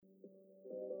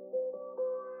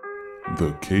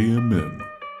The KMM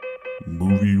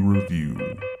Movie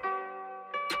Review.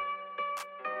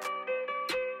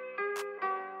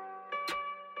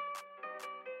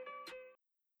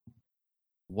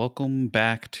 Welcome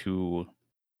back to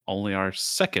only our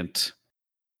second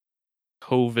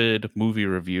COVID movie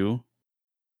review.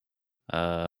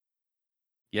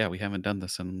 Yeah, we haven't done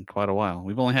this in quite a while.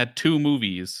 We've only had 2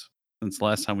 movies since the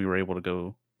last time we were able to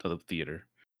go to the theater.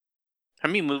 How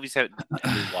many movies have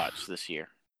we watched this year?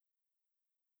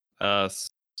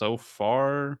 So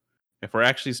far, if we're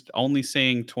actually only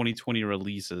saying 2020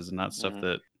 releases and not stuff Mhm.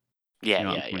 that Yeah, came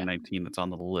out in yeah, yeah. 2019 that's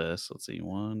on the list. Let's see.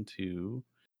 1, 2,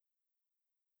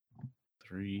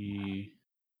 3,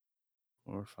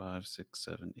 4, 5, 6,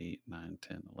 7, 8, 9,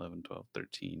 10, 11, 12,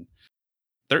 13.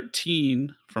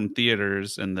 13 from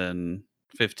theaters and then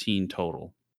 15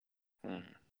 total. So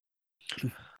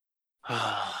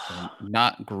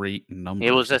not great numbers.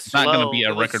 It was a It's not going to be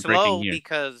slow. a It was record-breaking slow year.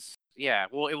 because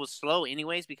it was slow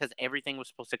anyways because everything was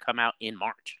supposed to come out in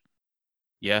March.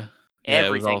 Yeah. Yeah, it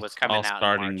was Everything was coming all out in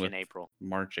starting March with and April.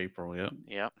 March, April, yep.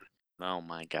 Yep. Oh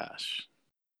my gosh.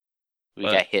 We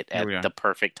But got hit here at we are. the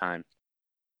perfect time.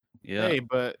 Yeah. Hey,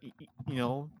 but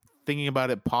thinking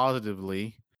about it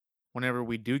positively, whenever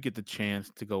we do get the chance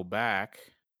to go back,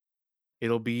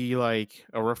 it'll be like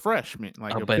a refreshment,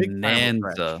 like A a big time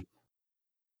refresh. bonanza.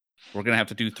 We're going to have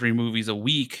to do 3 movies a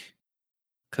week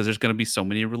because there's going to be so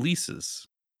many releases.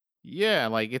 Yeah,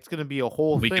 like it's gonna be a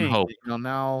whole We can thing. hope.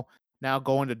 Now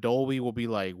going to Dolby will be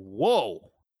like, whoa,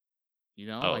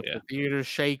 Oh, like yeah. the theater's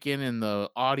shaking and the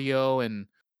audio, and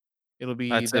it'll be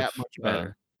That's that much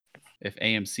better. if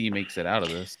AMC makes it out of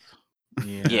this.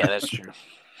 Yeah, that's true.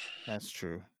 That's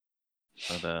true.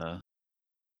 But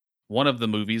one of the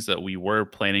movies that we were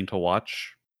planning to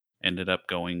watch ended up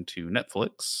going to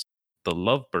Netflix, The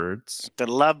Lovebirds. The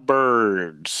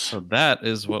Lovebirds. So that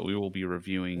is what we will be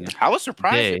reviewing. I was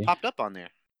surprised today. it popped up on there.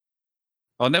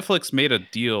 Well, Netflix made a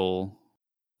deal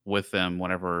with them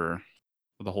whenever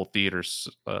the whole theaters,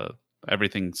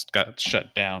 everything's got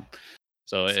shut down.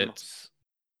 So It's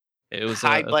the it most was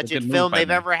high a budget good move film by they've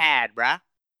them. ever had, bruh.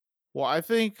 Well, I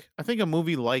think a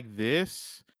movie like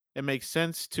this, it makes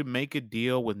sense to make a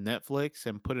deal with Netflix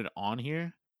and put it on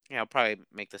here. Yeah, I'll probably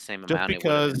make the same Just amount it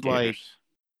would have in because, like, theaters.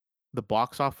 the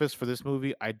box office for this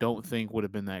movie, I don't think would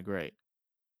have been that great.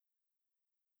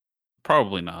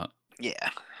 Probably not, Yeah.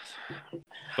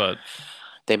 but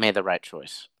They made the right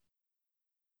choice.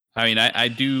 I mean,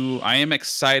 I am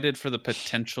excited for the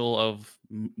potential of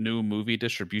new movie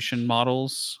distribution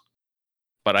models,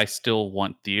 but I still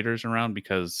want theaters around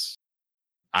because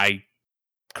I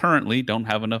currently don't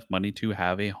have enough money to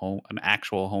have an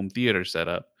actual home theater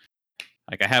setup.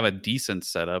 Like I have a decent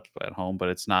setup at home, but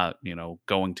it's not,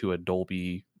 going to a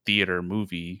Dolby theater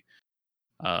movie.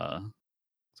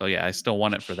 So yeah, I still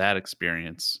want it for that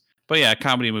experience. But yeah, a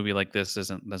comedy movie like this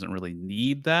doesn't really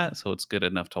need that, so it's good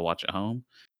enough to watch at home.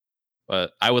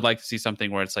 But I would like to see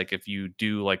something where it's like if you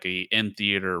do like a in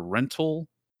theater rental,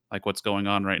 like what's going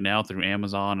on right now through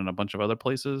Amazon and a bunch of other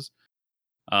places,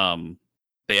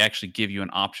 they actually give you an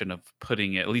option of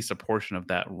putting at least a portion of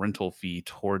that rental fee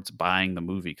towards buying the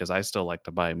movie because I still like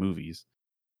to buy movies.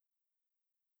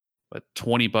 But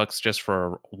 $20 just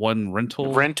for one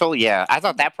rental, Rental, yeah. I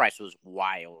thought that price was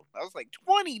wild. I was like,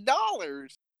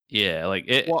 $20. yeah, like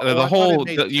it. Well, The I thought it whole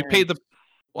made you pay the. sense.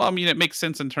 Well, I mean, it makes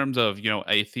sense in terms of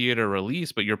a theater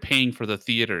release, but you're paying for the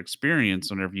theater experience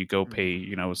whenever you go pay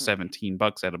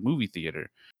 $17 at a movie theater.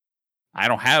 I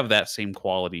don't have that same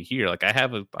quality here. Like I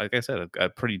have like I said, a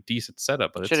pretty decent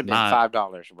setup, but Should it's have been not.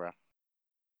 $5, bro.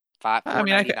 I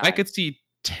mean, I $4.99. could see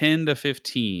 10 to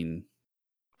 15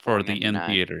 for the in $4.99.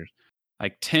 theater.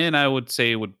 Like 10, I would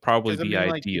say would probably 'Cause, I be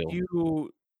mean, ideal.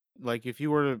 if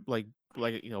you were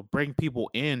to bring people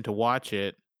in to watch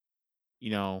it,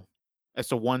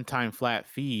 it's a one-time flat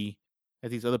fee that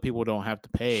these other people don't have to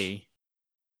pay, and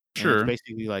it's Sure.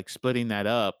 basically like splitting that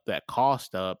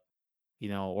cost up,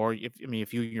 or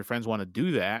if you and your friends wanna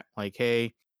do that, like,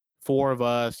 "Hey, 4 of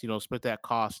us, split that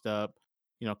cost up,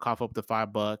 cough up the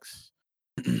 $5."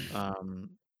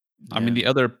 I mean, the And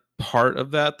other part of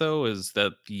that though is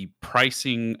that the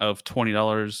pricing of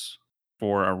 $20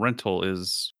 for a rental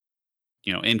is,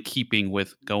 in keeping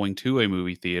with going to a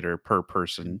movie theater per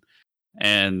person.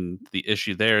 And the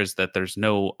issue there is that there's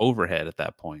no overhead at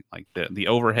that point. Like the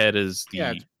overhead is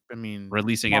yeah, the it's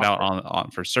releasing it out profit.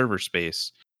 on for server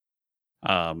space.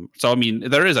 So I mean,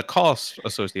 there is a cost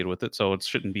associated with it, so it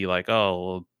shouldn't be like,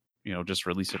 oh, well, just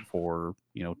release it for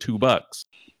 $2.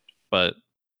 But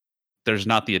there's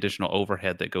not the additional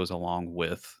overhead that goes along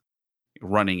with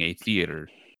running a theater,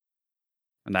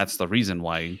 and that's the reason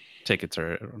why tickets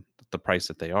are the price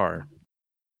that they are.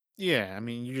 Yeah, I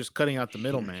mean, you're just cutting out the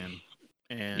middleman,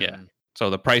 and So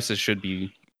the prices should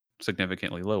be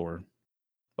significantly lower.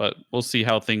 But we'll see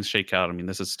how things shake out. I mean,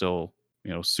 this is still,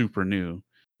 super new.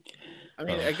 I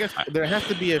mean, So, I guess there has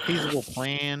to be a feasible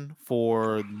plan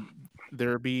for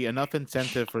there be enough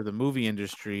incentive for the movie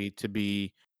industry to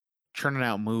be churning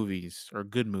out movies or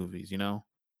good movies.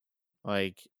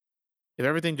 Like if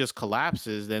everything just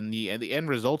collapses, then the end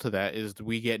result of that is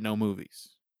we get no movies.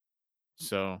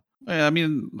 So I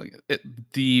mean, like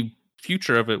the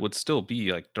future of it would still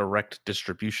be like direct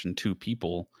distribution to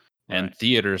people, and right.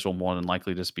 theaters will more than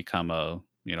likely just become a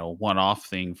one-off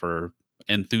thing for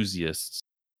enthusiasts.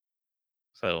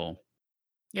 So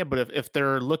Yeah, but if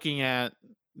they're looking at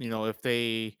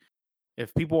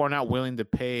if people are not willing to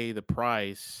pay the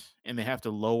price and they have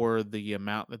to lower the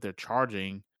amount that they're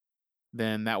charging,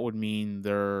 then that would mean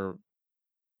you're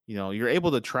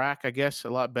able to track, I guess, a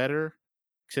lot better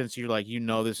since you're like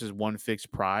this is one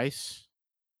fixed price.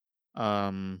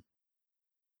 Um,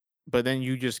 but then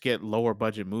you just get lower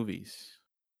budget movies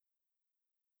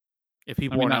if I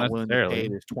people mean, are not not willing to pay necessarily,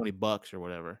 this $20 or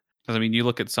whatever. because I mean, you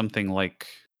look at something like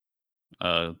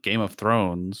Game of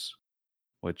Thrones,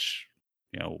 which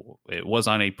it was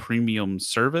on a premium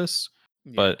service,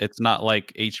 Yeah, but it's not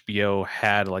like HBO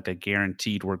had like a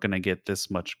guaranteed we're going to get this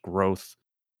much growth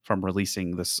from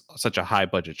releasing this such a high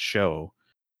budget show.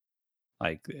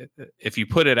 Like if you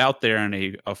put it out there in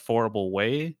a affordable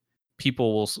way,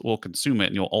 people will consume it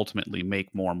and you'll ultimately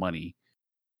make more money.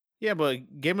 yeah,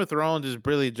 but Game of Thrones is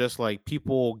really just like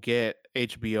people get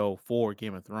HBO for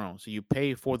Game of Thrones, so you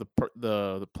pay for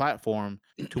the platform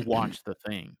to watch the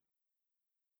thing.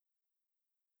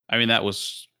 I mean, that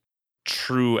was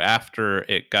true after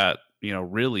it got,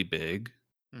 really big,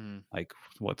 Mhm. like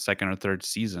what, second or third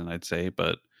season, I'd say.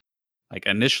 But like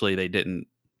initially they didn't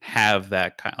have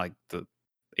that kind, like the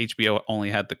HBO only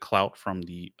had the clout from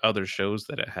the other shows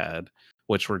that it had,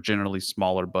 which were generally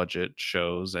smaller budget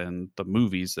shows and the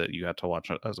movies that you had to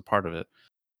watch as a part of it.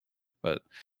 But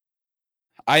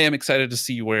I am excited to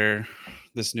see where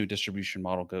this new distribution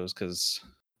model goes, because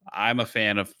I'm a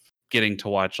fan of getting to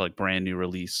watch like brand new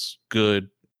release, good,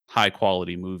 high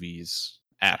quality movies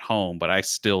at home, but I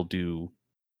still do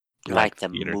Like the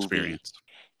the theater movie experience.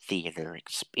 theater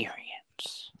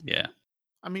experience. Yeah.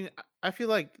 I mean, I feel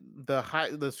like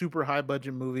the super high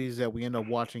budget movies that we end up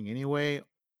watching anyway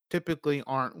typically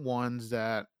aren't ones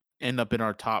that end up in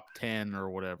our top 10 or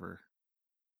whatever.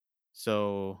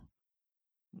 So,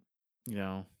 you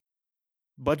know,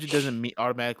 budget doesn't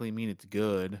automatically mean it's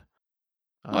good.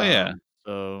 Oh yeah.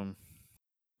 So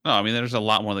No, I mean there's a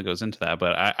lot more that goes into that,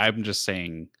 but I'm just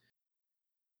saying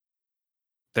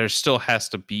there still has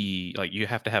to be, like, you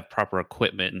have to have proper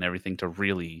equipment and everything to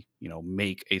really,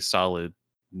 make a solid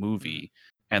movie.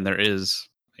 And there is,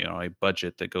 a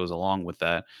budget that goes along with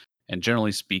that. And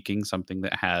generally speaking, something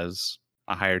that has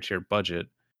a higher tier budget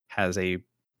has a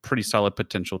pretty solid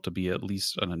potential to be at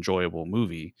least an enjoyable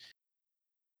movie.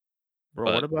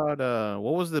 bro, what But about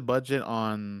what was the budget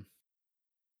on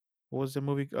what was the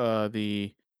movie? Fuck,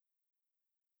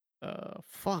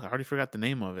 I already forgot the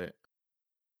name of it.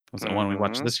 was that one we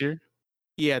watched Mhm. this year?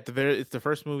 Yeah, it's the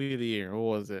first movie of the year.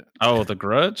 What was it? Oh, The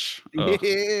Grudge? Ugh.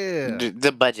 Yeah,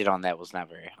 The budget on that was not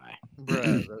very high.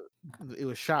 bruh, it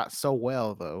was shot so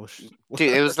well though.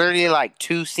 Dude, it was literally like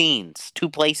 2 scenes, 2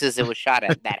 places it was shot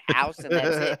at. That house and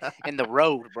that's it. And the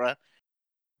road, bruh.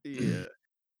 Yeah.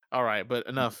 All right, but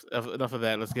enough of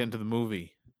that. Let's get into the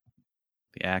movie.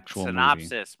 The actual movie.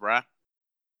 Synopsis, bruh.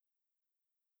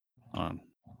 Hold on.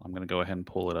 I'm going to go ahead and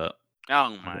pull it up. Oh I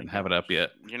my didn't god. have it up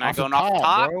yet. You're not the going off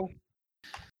top? bro.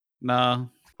 No,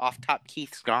 Off top,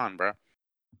 Keith's gone, bruh.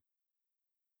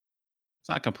 it's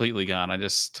not completely gone. I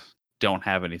just don't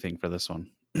have anything for this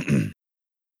one.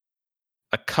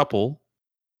 A couple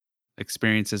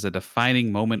experiences a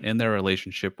defining moment in their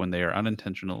relationship when they are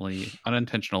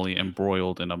unintentionally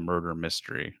embroiled in a murder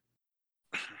mystery.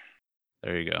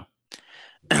 There you go.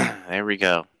 There we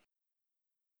go.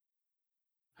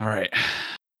 All right.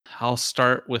 I'll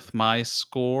start with my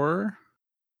score.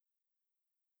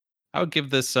 I would give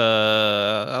this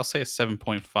I'll say a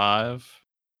 7.5,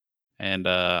 and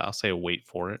I'll say wait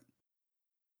for it.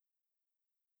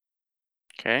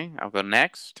 Okay, I'll go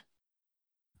next.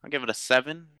 I'll give it a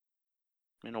 7.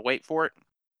 I'm gonna wait for it.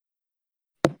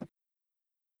 I'm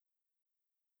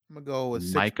gonna go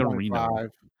with Micah Reno. 6.5,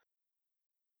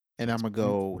 and I'm gonna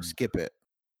go skip it.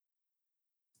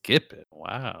 Skip it.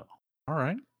 Wow. All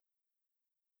right.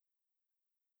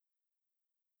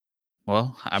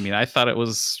 Well, I mean, I thought it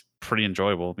was pretty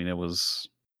enjoyable. I mean, it was,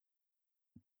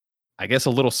 I guess, a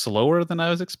little slower than I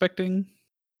was expecting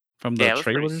from the Yeah, it was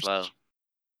pretty trailers. slow.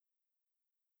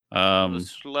 It was Um,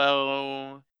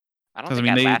 slow. I don't 'cause I think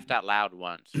mean I they, laughed out loud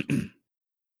once.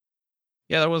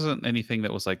 yeah, there wasn't anything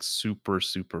that was like super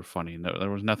super funny. No, there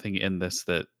was nothing in this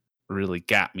that really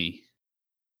got me.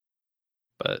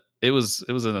 But it was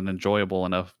an enjoyable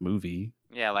enough movie.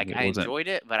 Yeah, like It I wasn't. enjoyed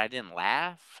it, but I didn't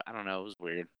laugh. I don't know. It was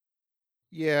weird.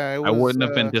 Yeah, it I was. wouldn't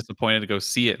have been disappointed to go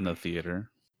see it in the theater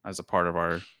as a part of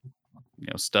our,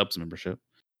 Stubbs membership.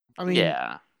 I mean,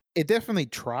 Yeah, it definitely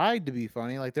tried to be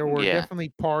funny. Like there were yeah.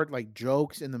 definitely like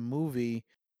jokes in the movie.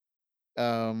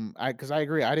 Because I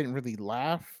agree, I didn't really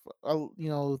laugh.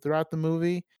 Throughout the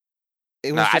movie,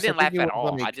 it No, was I just I didn't think laugh it at was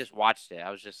all. I like just watched it.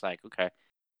 I was just like, okay.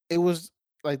 it was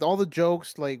like all the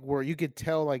jokes like where you could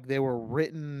tell like they were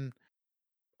written,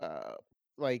 uh,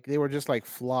 like they were just like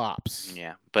flops.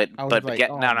 Yeah, but I was but just but like,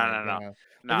 get oh no no my no no god, like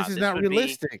no. this is not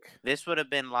realistic. This would have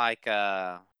been like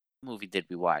movie did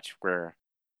we watch where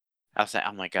I was like,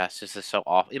 oh my gosh, this is so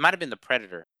awful. It might have been The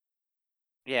Predator.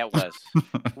 Yeah, it was.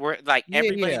 Where like Yeah,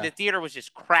 everybody in yeah. the theater was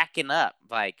just cracking up.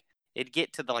 Like it'd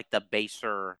get to the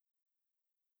baser.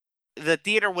 The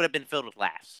theater would have been filled with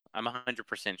laughs. I'm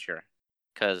 100% sure.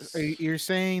 Cause You're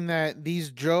saying that these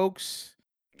jokes,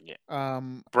 yeah,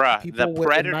 bruh, the people with a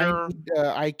Predator. 90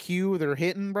 IQ, they're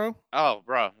hitting, bro. Oh,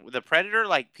 bro, the Predator.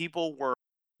 Like people were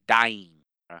dying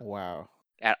bruh, Wow.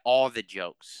 at all the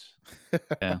jokes.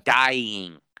 Yeah.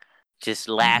 Dying, just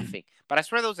laughing. But I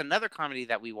swear there was another comedy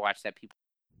that we watched that people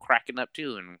were cracking up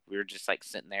too, and we were just like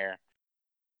sitting there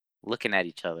looking at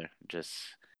each other, just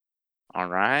all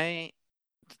right.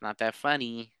 It's not that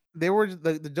funny. They were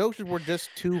the jokes were just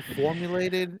too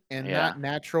formulated and Yeah. not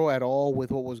natural at all with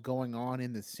what was going on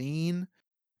in the scene.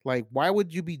 Like, why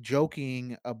would you be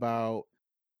joking about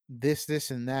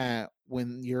this, and that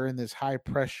when you're in this high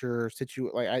pressure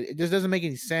situation? Like, it just doesn't make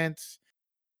any sense.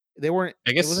 They weren't.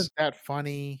 I It guess wasn't that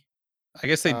funny. I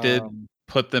guess they did Um,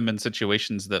 put them in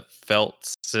situations that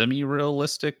felt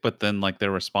semi-realistic, but then like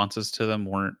their responses to them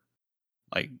weren't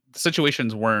like the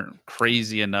situations weren't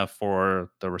crazy enough for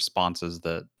the responses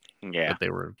Yeah. that they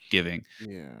were giving.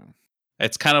 yeah.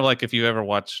 It's kind of like if you ever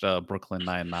watched Brooklyn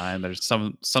Nine-Nine, there's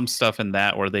some stuff in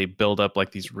that where they build up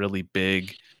like these really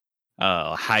big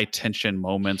high tension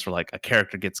moments where like a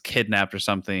character gets kidnapped or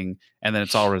something and then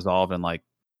it's all resolved in like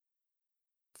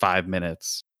 5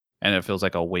 minutes and it feels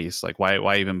like a waste. Like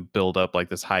why even build up like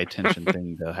this high tension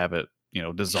thing to have it,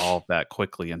 dissolve that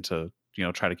quickly into,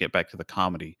 try to get back to the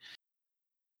comedy.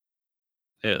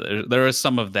 Yeah, there is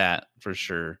some of that for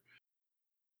sure.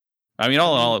 I mean,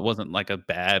 all in all, it wasn't like a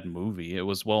bad movie. It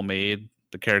was well made.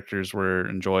 The characters were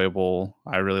enjoyable.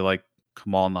 I really like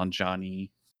Kamal Nanjiani.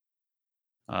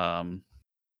 And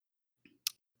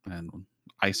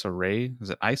Issa Rae. Is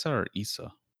it Issa or Issa?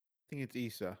 I think it's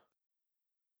Issa.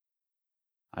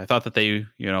 I thought that they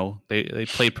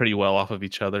played pretty well off of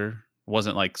each other. It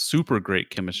wasn't like super great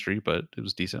chemistry, but it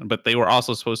was decent. But they were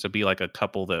also supposed to be like a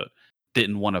couple that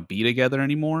didn't want to be together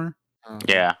anymore.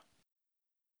 Yeah.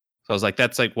 So I was like,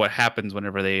 that's like what happens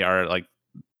whenever they are like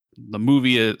the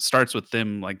movie starts with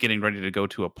them like getting ready to go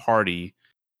to a party,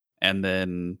 and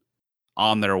then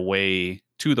on their way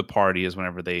to the party is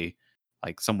whenever they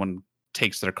like someone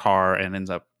takes their car and ends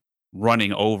up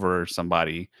running over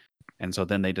somebody. And so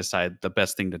then they decide the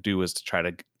best thing to do is to try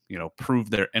to, prove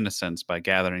their innocence by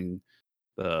gathering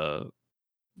the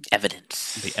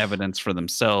Evidence for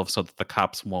themselves so that the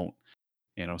cops won't,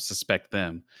 suspect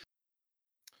them.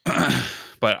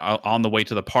 But on the way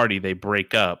to the party, they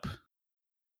break up.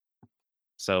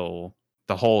 So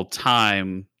the whole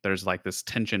time there's like this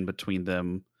tension between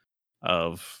them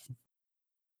of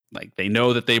like they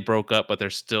know that they broke up, but they're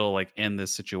still like in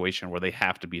this situation where they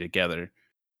have to be together.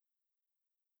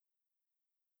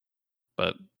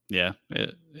 But yeah,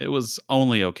 it was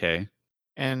only okay.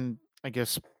 And I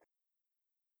guess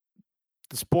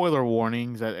the spoiler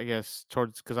warnings. I guess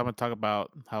towards because I'm gonna talk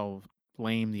about how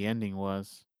lame the ending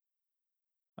was.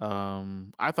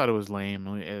 I thought it was lame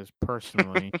as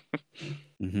personally,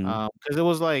 Mhm. because it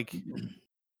was like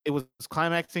it was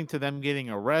climaxing to them getting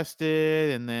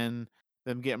arrested and then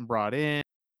them getting brought in,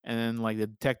 and then like the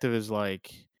detective is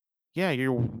like, "Yeah,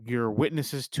 you're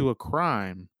witnesses to a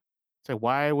crime." It's like,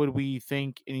 why would we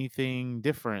think anything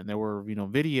different? There were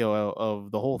video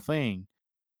of the whole thing,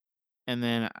 and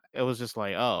then it was just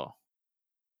like, oh,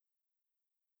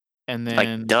 and like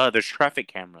then duh, there's traffic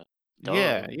cameras.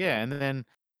 yeah, Duh. yeah, and then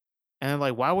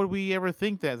like, why would we ever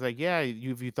think that? It's like, yeah,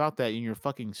 if you thought that, and you're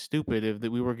fucking stupid. If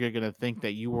that we were gonna think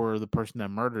that you were the person that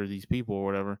murdered these people or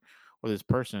whatever, or this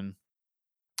person,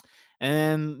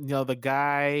 and then the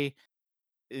guy,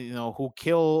 who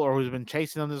killed or who's been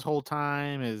chasing them this whole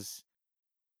time is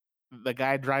the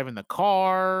guy driving the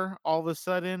car. All of a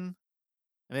sudden,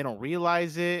 and they don't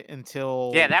realize it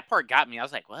until Yeah, that part got me. I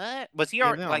was like, "What? Was he yeah,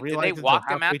 already they don't like? Did they realize until walk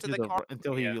him halfway out to through the car?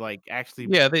 until Yeah. he like actually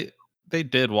Yeah, they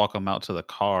did walk him out to the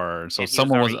car, so And he was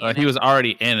someone was already in he it? was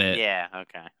already in it. Yeah,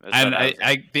 okay. That's And what I was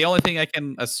I the only thing I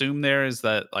can assume there is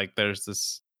that like there's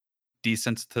this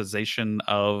desensitization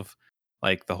of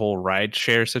like the whole ride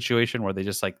share situation where they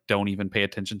just like don't even pay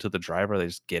attention to the driver, they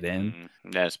just get in.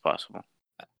 That's possible.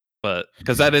 But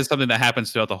because that is something that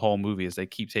happens throughout the whole movie is they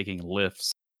keep taking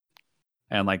lifts,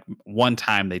 and like one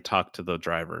time they talk to the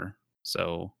driver,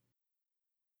 so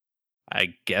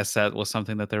I guess that was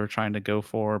something that they were trying to go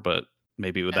for, but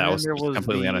maybe and that then was there just was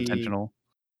completely unintentional.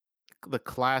 the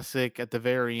classic at the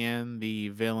very end, the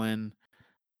villain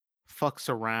fucks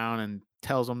around and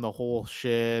tells him the whole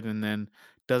shit and then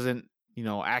doesn't,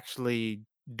 actually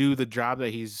do the job that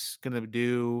he's gonna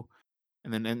do,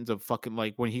 and then ends up fucking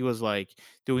like when he was like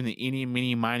doing the eeny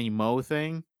meeny miny mo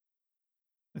thing.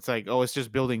 It's like, oh, it's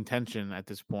just building tension at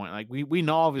this point. Like we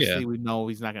know, obviously we know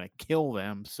he's not gonna kill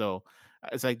them, so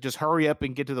it's like just hurry up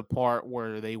and get to the part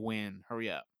where they win. Hurry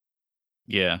up.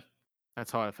 Yeah.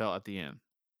 That's how I felt at the end.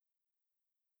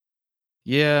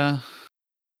 Yeah.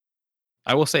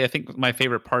 I will say I think my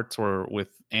favorite parts were with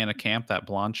Anna Camp, that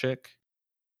blonde chick,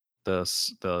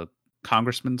 the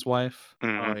congressman's wife.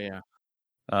 Oh yeah.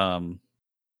 So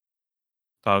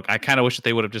I kind of wish that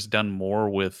they would have just done more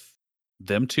with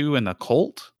them two and the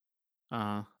cult.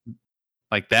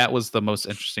 Like that was the most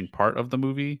interesting part of the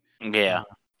movie. Yeah.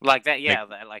 Like that, yeah.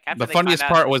 Like after The they find funniest out,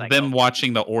 part it's was like, them oh,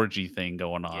 watching the orgy thing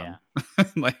going on.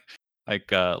 Yeah. like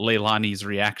Leilani's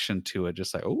reaction to it,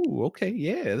 just like, oh, okay,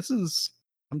 yeah,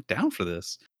 I'm down for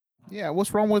this. Yeah,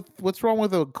 what's wrong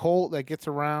with a cult that gets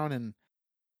around and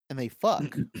they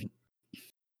fuck?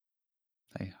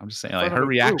 Hey, I'm just saying, In like front of her a group.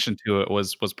 reaction to it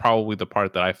was probably the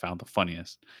part that I found the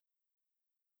funniest.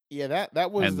 Yeah,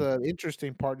 that was And- the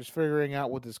interesting part, just figuring out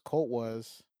what this cult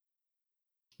was.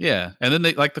 Yeah, and then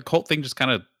they like the cult thing just kind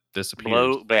of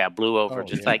disappears. blew over. Oh,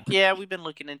 Just yeah. like, yeah, we've been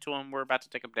looking into them. We're about to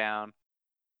take them down.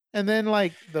 And then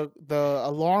like the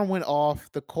alarm went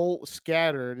off, the cult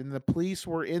scattered, and the police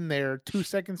were in there 2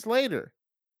 seconds later.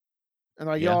 And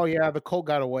like, Yeah. oh yeah, the cult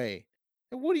got away.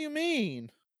 And what do you mean?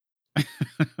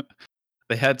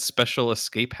 They had special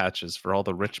escape hatches for all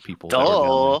the rich people. that were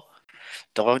down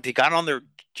Dog, they got on their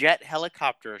jet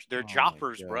helicopters. They're Oh, my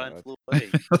choppers, bro, and God. flew away.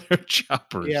 there. They're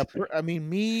choppers. Yeah, I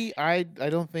mean, I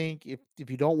don't think if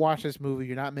you don't watch this movie,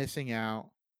 you're not missing out.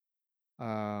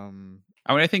 I mean,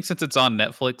 I think since it's on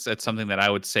Netflix, it's something that I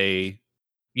would say,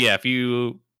 yeah, if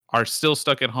you are still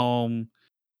stuck at home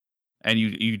and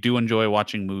you do enjoy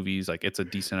watching movies, like it's a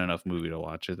decent enough movie to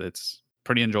watch. It's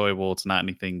pretty enjoyable. It's not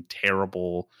anything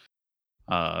terrible.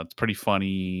 It's pretty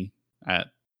funny at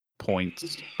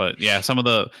points, but yeah, some of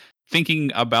the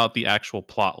thinking about the actual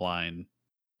plot line,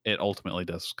 it ultimately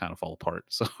does kind of fall apart.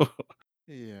 So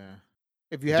Yeah.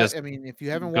 If you have, Just if you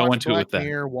haven't go watched into it with Black that.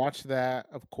 Mirror, watch that,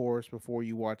 of course, before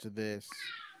you watch this.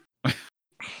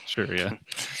 Sure, yeah.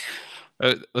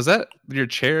 Was that your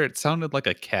chair? It sounded like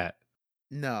a cat.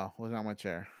 No, it was not my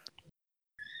chair.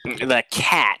 The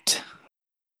cat.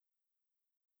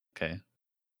 Okay.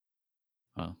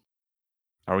 Well,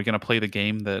 are we gonna play the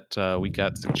game that we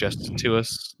got suggested to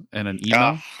us in an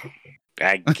email?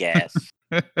 I guess.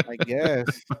 I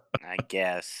guess. I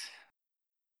guess.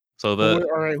 So Who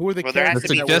are the Well, there has characters to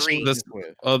be that we're three. reading this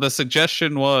with? the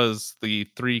suggestion was the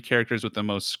 3 characters with the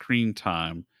most screen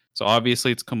time. So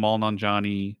obviously it's Kamal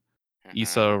Nanjiani,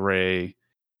 Issa Rae,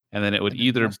 and then it would And then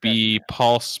either Mustache be Man.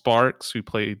 Paul Sparks, who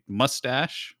played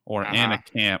Mustache, or Uh-huh. Anna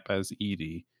Camp as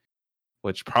Edie,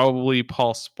 which probably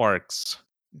Paul Sparks.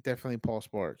 Definitely Paul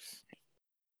Sparks.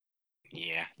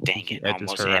 Yeah, dang He it. edges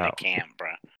Almost her Anna out. Camp, bro.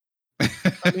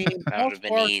 I mean, That Paul would've been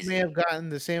Sparks easy. may have gotten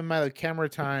the same amount of camera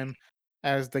time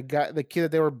as the kid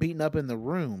that they were beating up in the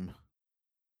room.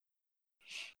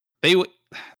 They would.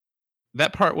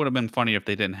 That part would have been funny if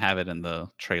they didn't have it in the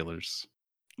trailers.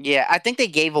 Yeah, I think they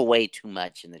gave away too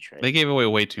much in the trailer. They gave away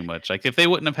way too much. Like if they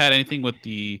wouldn't have had anything with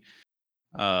the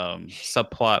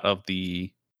subplot of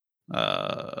the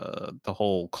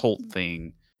whole cult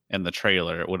thing in the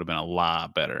trailer, it would have been a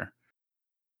lot better.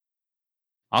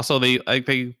 Also,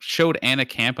 they showed Anna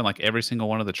Camp in like every single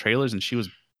one of the trailers, and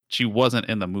she wasn't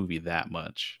in the movie that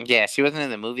much. Yeah, she wasn't in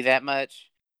the movie that much,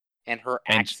 and her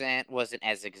And- accent wasn't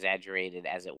as exaggerated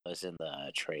as it was in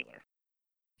the trailer.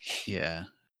 Yeah,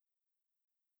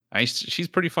 she's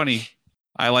pretty funny.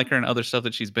 I like her in other stuff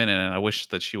that she's been in, and I wish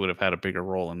that she would have had a bigger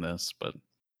role in this. But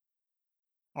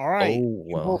All right. oh you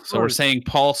well. go So we're first. saying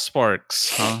Paul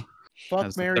Sparks, huh? Fuck,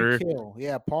 as the Mary, third. kill.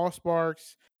 Yeah, Paul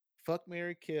Sparks. Fuck,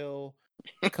 Mary, kill.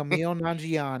 Camille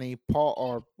Nanjiani.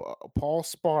 Paul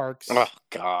Sparks. Oh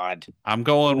God. I'm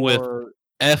going with or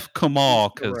F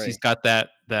Kamal because Ray. he's got that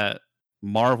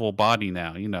Marvel body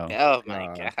now. You know, Oh my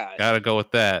God. gosh. gotta go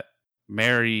with that.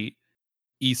 Marry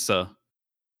Issa,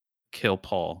 kill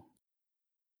Paul.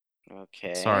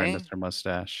 Okay. Sorry, Mr.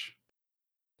 Mustache.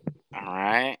 All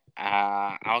right.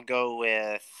 I'll go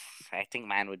with. I think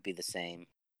mine would be the same.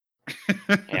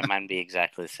 Yeah, mine would be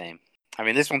exactly the same. I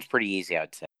mean, this one's pretty easy, I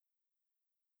would say.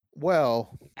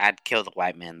 Well, I'd kill the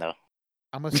white man though.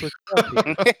 I'm gonna switch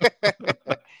it up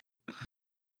here.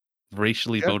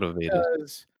 Racially Just motivated.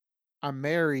 because I'm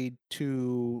married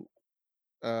to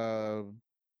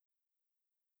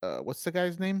what's the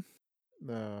guy's name?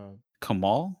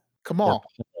 Kamal? Kamal. Or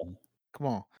Paul?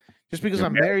 Kamal. Just because You're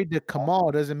I'm married to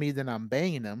Kamal doesn't mean that I'm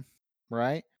banging him,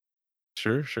 right?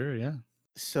 Sure, yeah.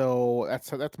 So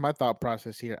that's my thought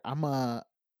process here. I'm a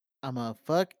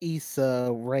fuck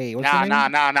Issa Rae. What's her name?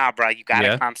 Nah, bro. You gotta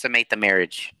Yeah. consummate the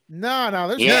marriage. No,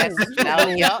 there's Yes, there's no,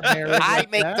 rules yup. to marriage I like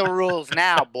make that. the rules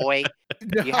now, boy.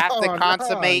 You have to No,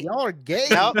 consummate. Y'all are gay.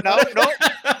 No. You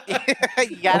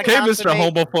gotta Okay, Mr.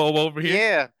 consummate. Homophobe over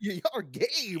here. Yeah, Y'all are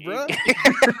gay, bro.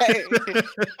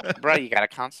 bro. You gotta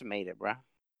consummate it, bro.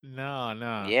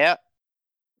 No. Yep.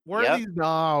 Where Yep. are these?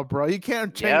 No, bro. You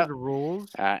can't change Yep. the rules.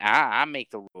 I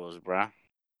make the rules, bro.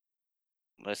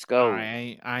 Let's go. All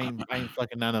right, I ain't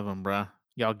fucking none of them, bro.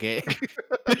 Y'all gay.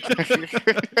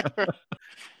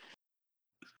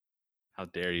 How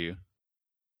dare you?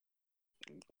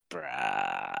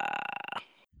 Bruh.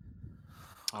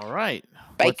 All right.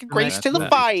 Bacon What's grease next to the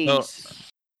movie? face.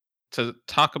 To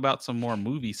talk about some more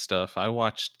movie stuff, I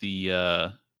watched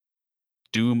the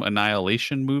Doom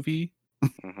Annihilation movie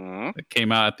Mhm. that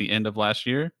came out at the end of last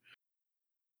year.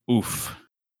 Oof.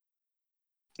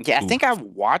 Yeah, I Oof. think I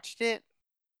watched it.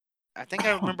 I think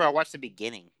I remember I watched the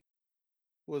beginning.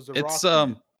 Was the It's Rock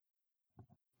in it?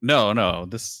 no.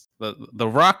 This the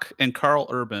Rock and Carl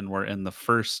Urban were in the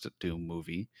first Doom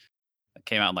movie. It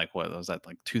came out in like what was that,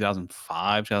 like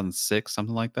 2005, 2006,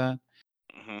 something like that.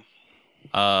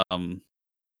 Mhm.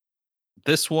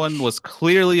 This one was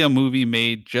clearly a movie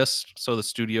made just so the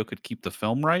studio could keep the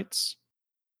film rights.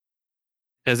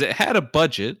 Because it had a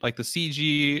budget, like the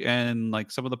CG and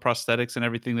like some of the prosthetics and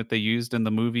everything that they used in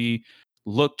the movie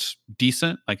looked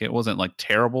decent. Like it wasn't like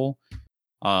terrible.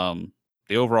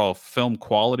 The overall film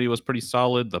quality was pretty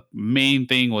solid. The main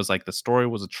thing was like the story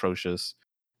was atrocious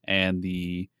and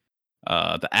the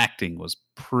acting was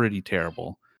pretty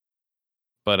terrible.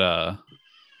 But it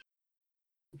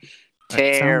sounds like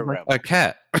Terrible. a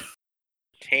cat.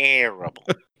 Terrible.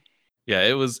 Yeah,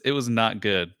 it was not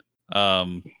good.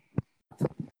 And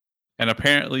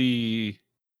apparently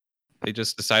they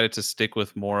just decided to stick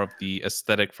with more of the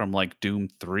aesthetic from like Doom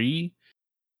 3.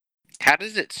 How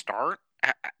does it start?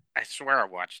 I swear I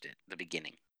watched it the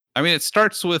beginning. I mean, it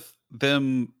starts with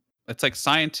them. It's like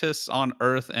scientists on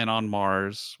Earth and on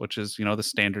Mars, which is, you know, the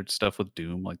standard stuff with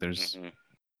Doom. Like there's, Mhm.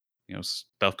 you know,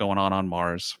 stuff going on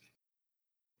Mars.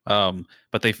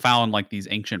 But they found like these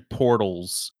ancient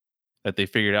portals that they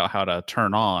figured out how to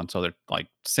turn on. So they're like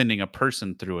sending a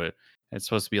person through it. It's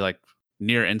supposed to be like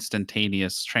near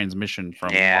instantaneous transmission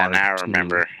from Yeah, Mars now I to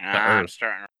remember. the I'm Earth.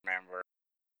 starting to remember.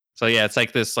 So yeah, it's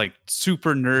like this like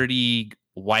super nerdy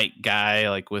white guy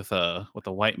like with a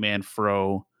white man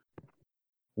fro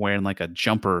wearing like a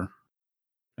jumper.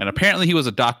 And apparently he was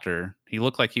a doctor. He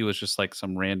looked like he was just like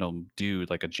some random dude,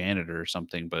 like a janitor or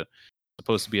something, but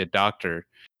supposed to be a doctor.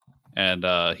 And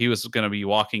he was going to be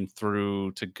walking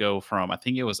through to go from, I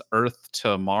think it was Earth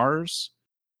to Mars.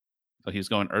 So he was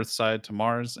going Earth side to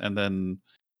Mars, and then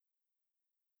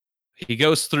he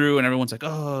goes through, and everyone's like,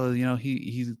 "Oh, you know,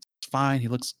 he's fine. He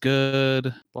looks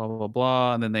good." Blah blah blah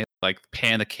blah. And then they like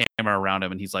pan the camera around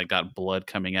him, and he's like got blood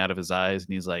coming out of his eyes,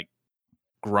 and he's like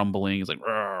grumbling. He's like,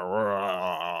 "Rah,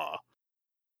 rah."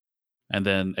 And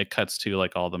then it cuts to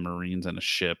like all the Marines in a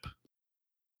ship.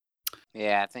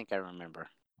 Yeah, I think I remember.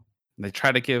 They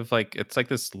try to give like it's like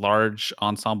this large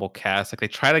ensemble cast. Like they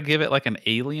try to give it like an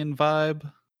alien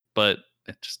vibe, but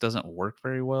it just doesn't work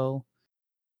very well.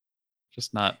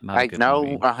 Just not a I good know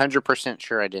movie. 100%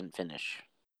 sure I didn't finish.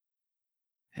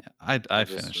 Yeah, I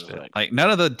just finished was it. like, Like none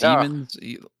of the demons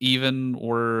even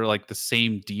were like the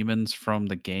same demons from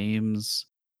the games.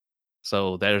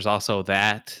 So there's also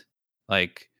that.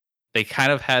 Like they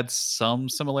kind of had some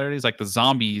similarities, like the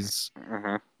zombies,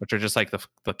 Mhm. which are just like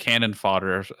the cannon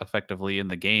fodder effectively in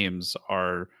the games,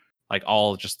 are like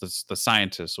all just the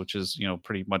scientists, which is, you know,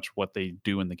 pretty much what they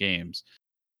do in the games.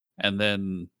 And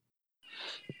then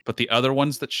but the other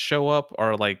ones that show up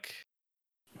are like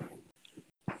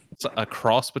it's a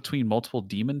cross between multiple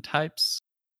demon types,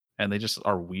 and they just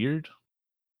are weird.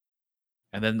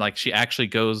 And then like she actually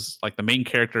goes like the main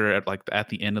character at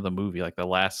the end of the movie, like the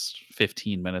last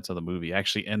 15 minutes of the movie,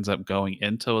 actually ends up going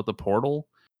into the portal.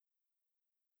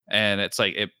 And it's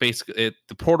like the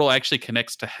portal actually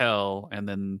connects to hell, and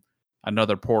then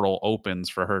another portal opens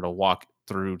for her to walk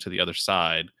through to the other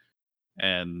side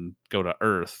and go to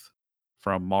Earth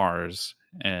from Mars.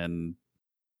 And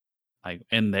like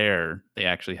in there, they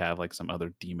actually have like some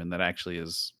other demon that actually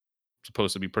is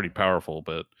supposed to be pretty powerful,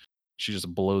 but she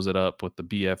just blows it up with the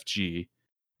BFG.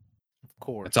 Of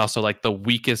course. It's also like the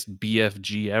weakest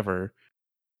BFG ever.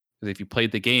 Because if you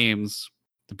played the games,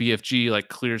 the BFG like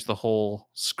clears the whole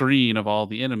screen of all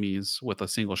the enemies with a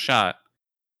single shot.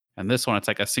 And this one, it's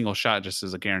like a single shot just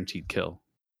is a guaranteed kill.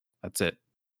 That's it.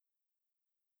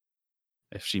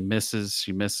 If she misses,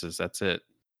 she misses. That's it.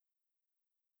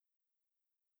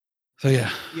 So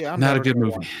yeah, I'm not a never good gonna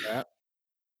movie. watch that.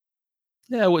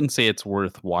 Yeah, I wouldn't say it's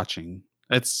worth watching.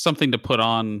 It's something to put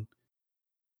on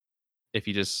if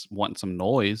you just want some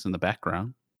noise in the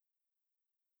background.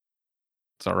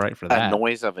 It's all right for A that.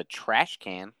 noise of a trash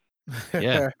can.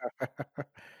 Yeah.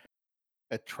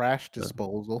 A trash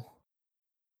disposal.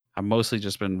 I've mostly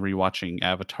just been rewatching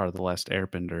Avatar: The Last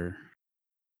Airbender.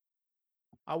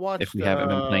 I watched. If we haven't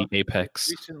been playing Apex.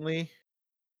 Recently,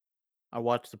 I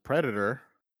watched The Predator,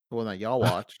 the one that y'all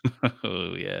watched.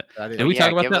 Oh yeah. I Did didn't- we Yeah,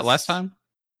 talk about give that us- last time?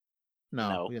 No,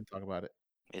 No. we didn't talk about it.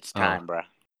 It's Oh. time, bruh.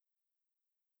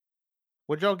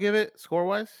 What'd y'all give it score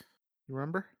wise? You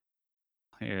remember?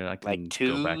 Here, I can Like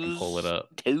go back and pull it up.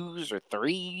 twos or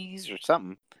threes or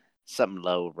something. Something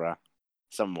low, bruh.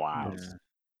 Some wild. Yeah.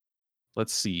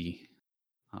 Let's see.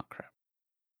 Oh crap.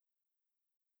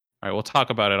 All right, we'll talk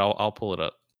about it. I'll pull it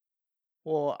up.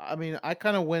 Well, I mean, I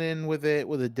kind of went in with it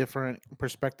with a different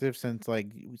perspective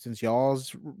since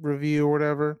y'all's review or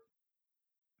whatever.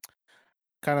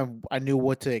 Kind of, I knew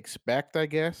what to expect, I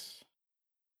guess.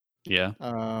 Yeah.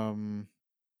 Because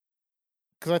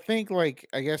I think,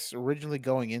 I guess originally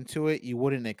going into it, you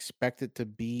wouldn't expect it to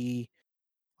be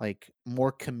like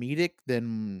more comedic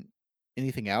than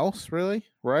anything else, really,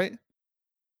 right?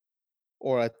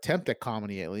 Or attempt at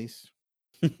comedy, at least.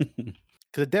 Because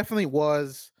it definitely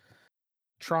was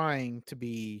trying to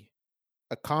be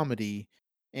a comedy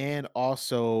and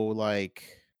also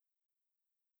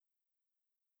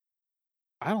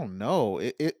I don't know.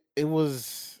 It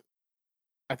was,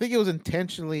 I think it was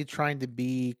intentionally trying to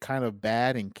be kind of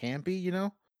bad and campy, you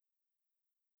know?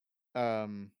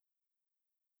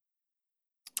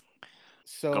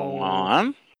 So Go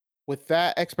on. with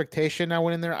that expectation, I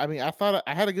went in there. I mean, I thought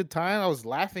I had a good time. I was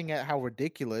laughing at how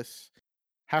ridiculous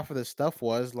half of the stuff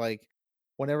was. Like,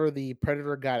 whenever the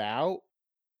predator got out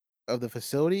of the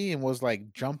facility and was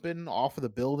like jumping off of the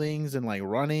buildings and like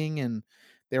running, and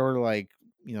they were like,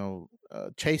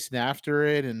 chasing after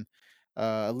it, and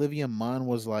Olivia Munn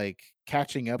was like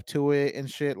catching up to it and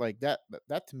shit. Like that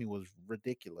to me was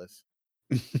ridiculous.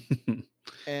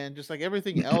 And just like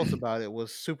everything else about it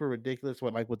was super ridiculous.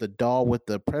 With the doll, with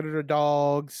the predator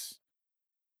dogs,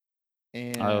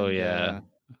 and Oh yeah.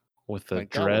 With the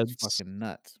that was dreads. fucking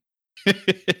nuts.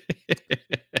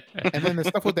 And then the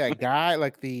stuff with that guy,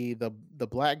 like the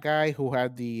black guy who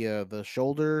had the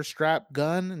shoulder strap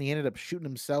gun, and he ended up shooting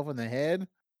himself in the head.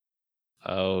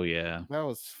 Oh yeah. That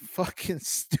was fucking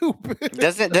stupid.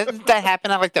 Doesn't that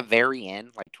happen at like the very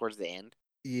end, like towards the end?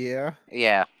 Yeah.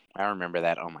 Yeah, I remember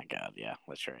that. Oh my god, yeah,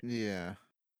 that's right. Yeah.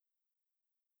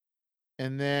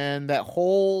 And then that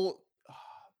whole,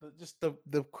 just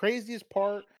the craziest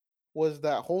part was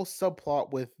that whole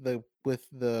subplot with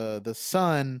the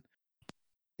son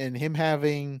and him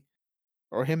having,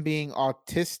 or him being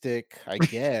autistic, I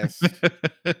guess,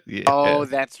 Yeah. Oh,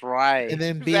 that's right. and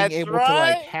then being That's able to like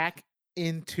right. hack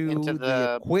into Into the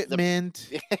the- equipment.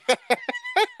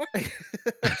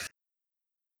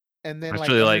 And then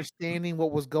Actually, like- understanding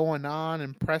what was going on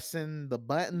and pressing the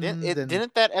buttons.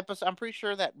 Didn't that episode? I'm pretty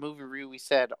sure that movie review we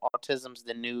said autism's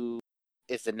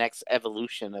is the next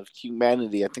evolution of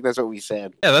humanity. I think that's what we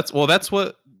said. Yeah, that's what That's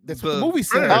what the movie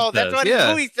said. Predator Oh, that's says, what yeah.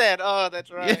 the movie said. Oh,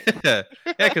 that's right. Yeah,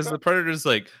 because the predator's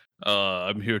like,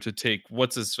 I'm here to take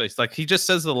what's his face. Like he just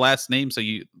says the last name, so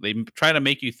they try to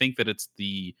make you think that it's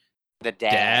the The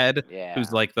dad. Yeah.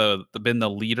 who's like been the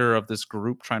leader of this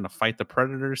group trying to fight the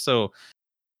predator. So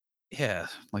yeah,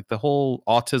 like the whole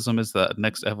autism is the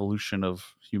next evolution of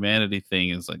humanity thing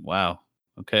is like, wow,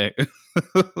 okay.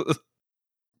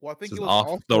 Well, I think This it is was off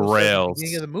also the said at rails. the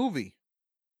beginning of the movie.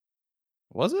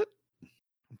 Was it?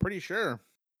 I'm pretty sure.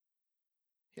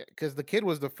 Yeah, because the kid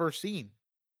was the first scene.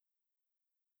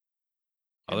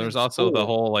 Oh, And there was then also the school.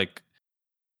 whole like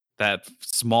that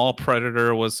small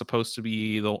predator was supposed to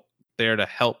be there to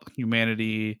help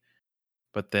humanity,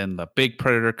 but then the big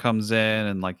predator comes in,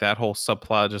 and like that whole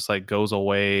subplot just like goes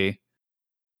away.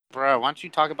 Bro, why don't you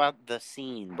talk about the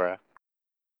scene, bro?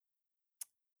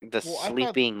 The Well, I thought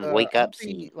sleeping I wake thought up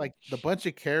scene. like the bunch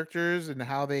of characters and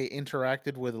how they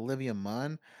interacted with Olivia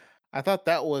Munn. I thought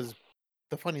that was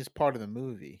the funniest part of the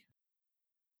movie.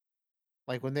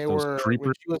 Like when Those when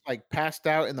creepers. she was like passed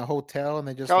out in the hotel and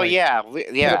they just Oh like yeah, put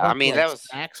a yeah. I bunch of mean, like that was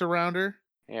snacks around her.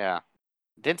 yeah.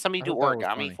 Didn't somebody I do thought that was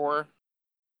origami funny. for her?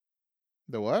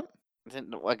 The what?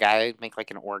 Didn't a guy make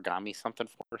like an origami something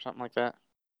for her or something like that?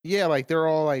 Yeah, like they're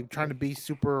all like trying to be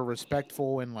super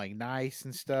respectful and like nice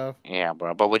and stuff. Yeah,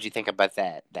 bro. But what'd you think about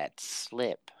that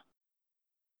slip?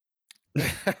 I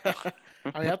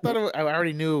mean, I thought I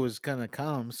already knew it was gonna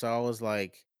come, so I was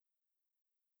like,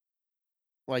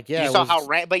 yeah, You it saw was.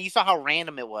 how but you saw how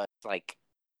random it was. Like,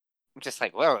 just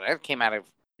like, well, that came out of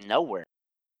nowhere.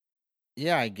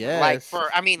 Yeah, I guess.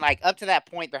 Like I mean, like up to that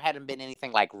point, there hadn't been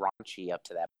anything like raunchy up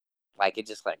to that. Like it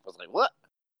just like was like what?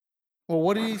 Well,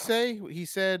 what did he say? He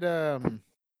said, I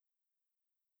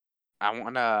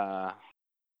wanna.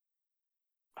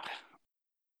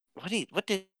 What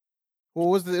did?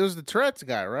 well, it was the Tourette's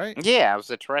guy, right? Yeah, I was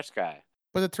the Tourette's guy.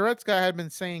 But the Tourette's guy had been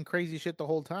saying crazy shit the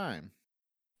whole time.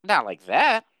 Not like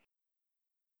that.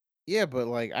 Yeah, but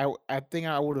like I think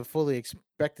I would have fully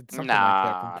expected something like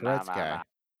that from Tourette's guy.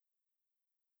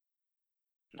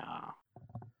 No. I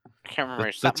can't remember.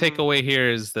 The something... takeaway here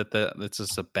is that it's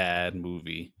just a bad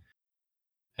movie,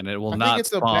 and it will I think not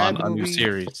it's a spawn bad a new movie,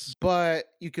 series. but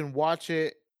you can watch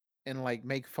it and like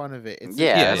make fun of it. It's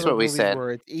Yeah, one that's of those what we movies said.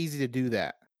 Where it's easy to do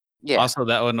that. Yeah. Also,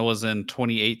 that one was in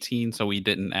 2018, so we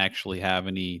didn't actually have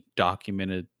any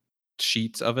documented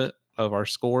sheets of our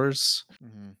scores.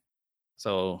 Mhm.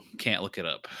 So can't look it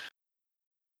up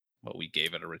what we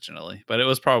gave it originally. But it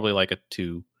was probably like a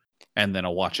 2 and then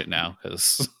I'll watch it now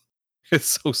because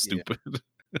it's so stupid.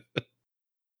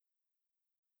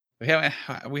 We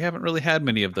haven't really had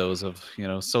many of those of,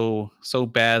 so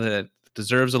bad that it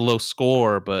deserves a low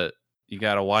score, but you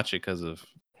got to watch it because of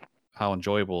how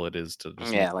enjoyable it is to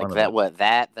just like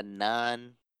that, The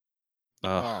Nun.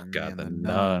 Oh God, The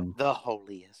Nun. The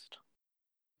holiest.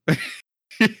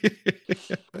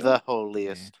 The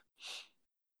holiest.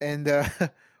 And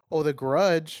The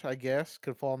Grudge, I guess,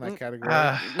 could fall in that category.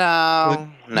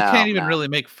 No, you can't even really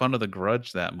make fun of The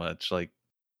Grudge that much. Like,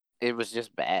 it was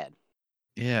just bad.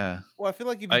 Yeah. Well, I feel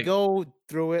like if you go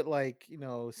through it, like,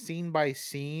 scene by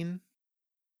scene,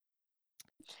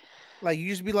 like you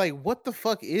just be like, what the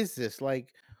fuck is this?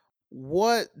 Like,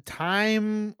 what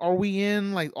time are we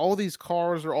in? Like, all these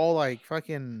cars are all like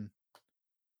fucking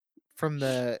from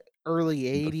the early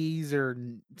 80s or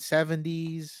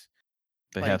 70s.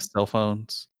 They have cell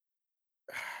phones.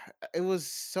 It was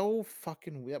so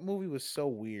fucking weird. That movie was so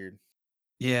weird.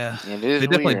 Yeah. It is they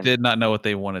definitely weird. did not know what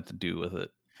they wanted to do with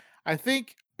it. I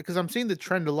think because I'm seeing the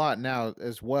trend a lot now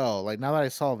as well. Like now that I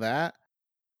saw that,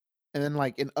 and then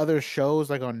like in other shows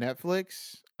like on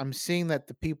Netflix, I'm seeing that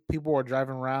the people are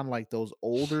driving around like those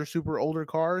older, super older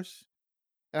cars.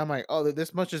 And I'm like, oh,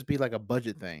 this must just be like a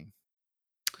budget thing.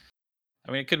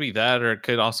 I mean, it could be that, or it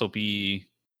could also be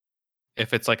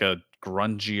if it's like a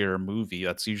grungier movie.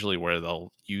 That's usually where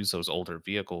they'll use those older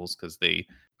vehicles because they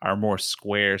are more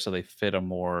square, so they fit a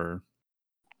more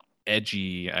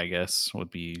edgy, I guess,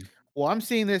 would be. Well, I'm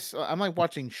seeing this. I'm like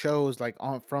watching shows like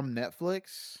from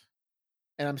Netflix,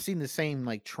 and I'm seeing the same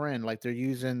like trend. Like they're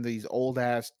using these old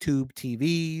ass tube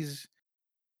TVs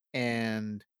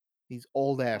and these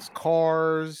old ass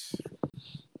cars,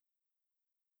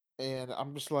 and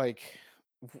I'm just like,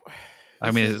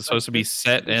 I mean, it's supposed to be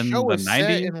set in the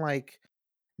 90s, in like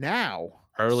now,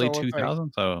 early so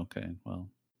 2000s. Oh, okay. Well,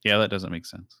 yeah, that doesn't make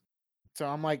sense. So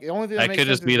I'm like, the only thing that makes could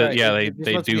just sense be is that. Yeah, it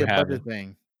they must do be a have budget it.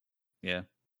 thing. Yeah.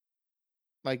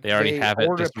 Like they already have it.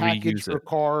 Order Just a package reuse for it.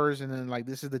 cars, and then like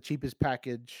this is the cheapest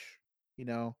package.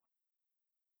 Yeah,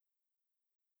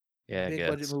 big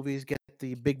budget movies get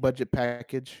the big budget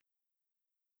package.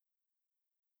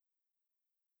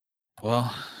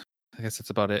 Well, I guess that's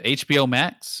about it. HBO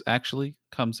Max actually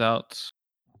comes out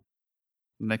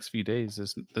the next few days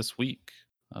this week.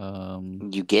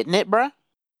 You getting it, bruh?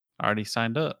 I already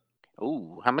signed up.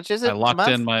 Ooh, how much is it? I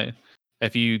locked in my.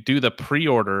 If you do the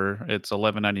pre-order, it's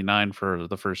 $11.99 for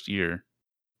the first year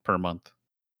per month,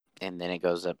 and then it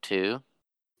goes up to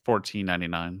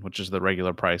 $14.99, which is the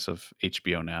regular price of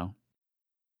HBO Now.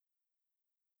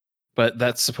 But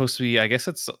that's supposed to be, I guess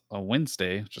it's a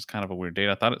Wednesday, which is kind of a weird date.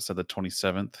 I thought it said the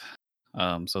 27th.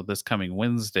 So this coming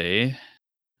Wednesday.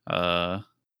 So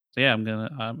yeah,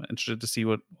 I'm interested to see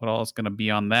what all is gonna be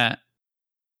on that.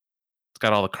 It's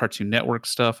got all the Cartoon Network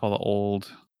stuff, all the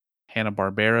old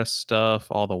Hanna-Barbera stuff,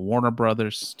 all the Warner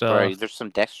Brothers stuff. Bro, there's some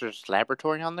Dexter's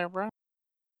Laboratory on there, bro.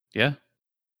 Yeah.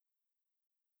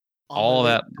 On All the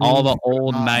that, all the Nickelodeon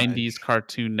old homage. 90s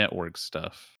Cartoon Network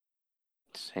stuff.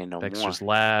 Say no Dexter's more.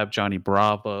 Lab, Johnny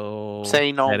Bravo,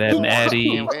 Say no Ed, Ed and more.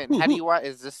 Eddie. And how do you watch?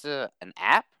 Is this an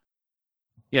app?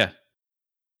 Yeah.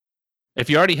 If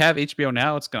you already have HBO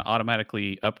Now, it's going to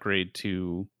automatically upgrade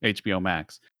to HBO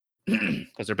Max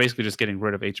because they're basically just getting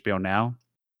rid of HBO Now.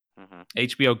 Mm-hmm.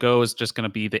 HBO Go is just going to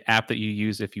be the app that you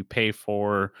use if you pay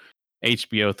for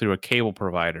HBO through a cable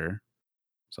provider.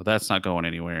 So that's not going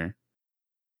anywhere.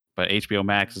 But HBO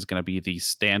Max is going to be the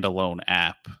standalone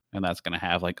app, and that's going to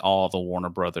have like all the Warner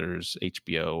Brothers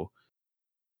HBO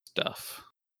stuff.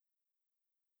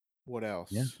 What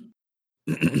else? Yeah.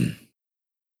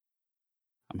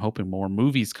 I'm hoping more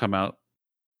movies come out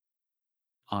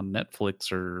on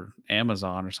Netflix or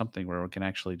Amazon or something where we can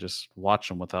actually just watch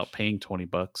them without paying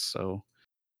 $20. So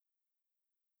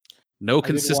no I did watch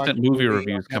consistent a movie on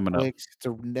reviews coming up. Netflix. It's a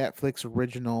Netflix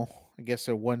original. I guess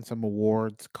it won some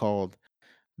awards called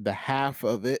The Half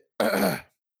of It.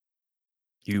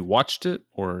 You watched it,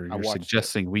 or I you're watched it.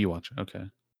 suggesting we watch it? Okay.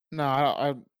 No,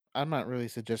 I'm not really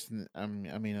suggesting. I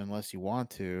mean, unless you want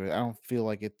to, I don't feel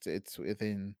like it's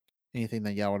within anything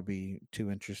that y'all would be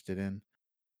too interested in.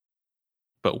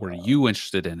 But were you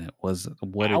interested in it? Was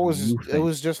what did I was. you It think?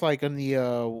 was just like on the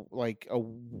like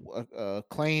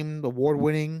acclaimed,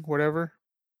 award-winning, whatever.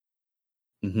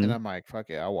 Mhm. And I'm like, fuck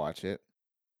it, I'll watch it.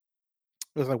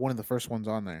 It was like one of the first ones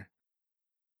on there.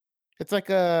 It's like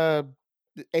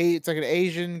it's like an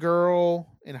Asian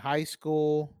girl in high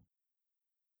school.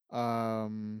 She's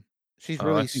Oh, I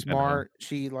really think I know. smart.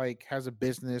 She like has a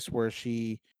business where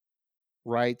she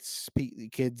writes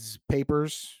kids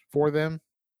papers for them.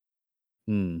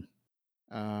 Hmm.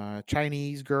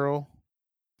 Chinese girl.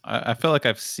 I feel like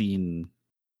I've seen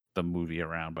the movie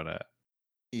around, but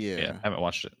Yeah. yeah, I haven't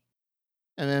watched it.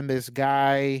 And then this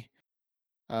guy,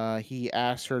 he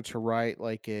asked her to write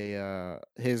like a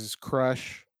his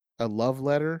crush a love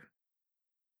letter.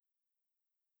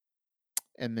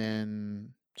 And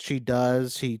then she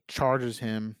does. He charges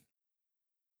him.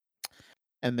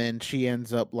 And then she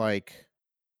ends up like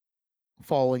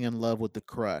falling in love with the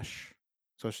crush.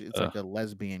 So it's like a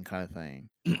lesbian kind of thing.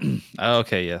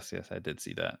 Okay, yes, I did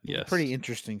see that. It was a Yes. pretty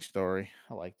interesting story.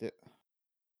 I liked it.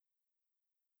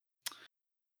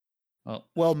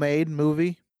 Well made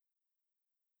movie.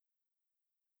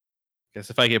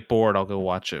 Guess if I get bored, I'll go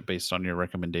watch it based on your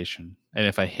recommendation. And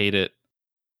if I hate it,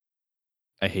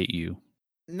 I hate you.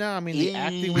 No, I mean the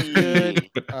acting was good.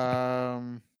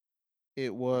 Yee.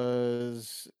 It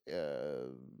was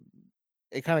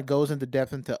it kind of goes into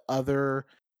depth into other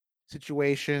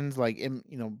situations, like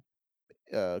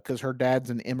because her dad's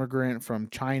an immigrant from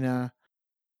China,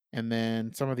 and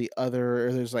then some of the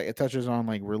other there's like it touches on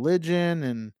like religion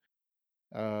and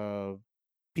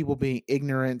people being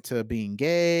ignorant to being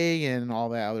gay and all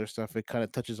that other stuff. It kind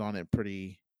of touches on it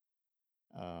pretty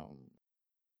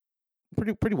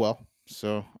well.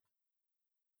 So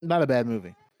not a bad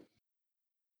movie.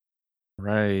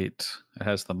 Right. It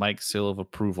has the Mike seal of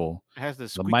approval. It has the The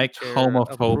squeaky Mike chair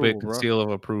homophobic approval, bro. seal of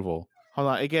approval. Hold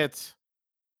on, it gets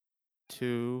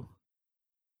 2,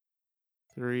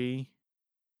 3,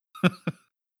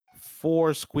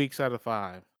 4 squeaks out of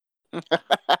 5.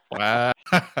 Wow.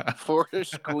 4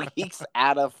 squeaks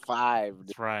out of 5.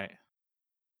 That's right.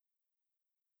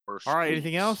 4 All right,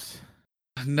 anything squeaks. else?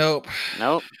 Nope.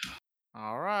 Nope.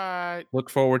 All right. Look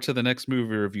forward to the next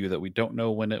movie review that we don't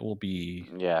know when it will be.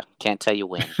 Yeah, can't tell you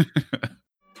when.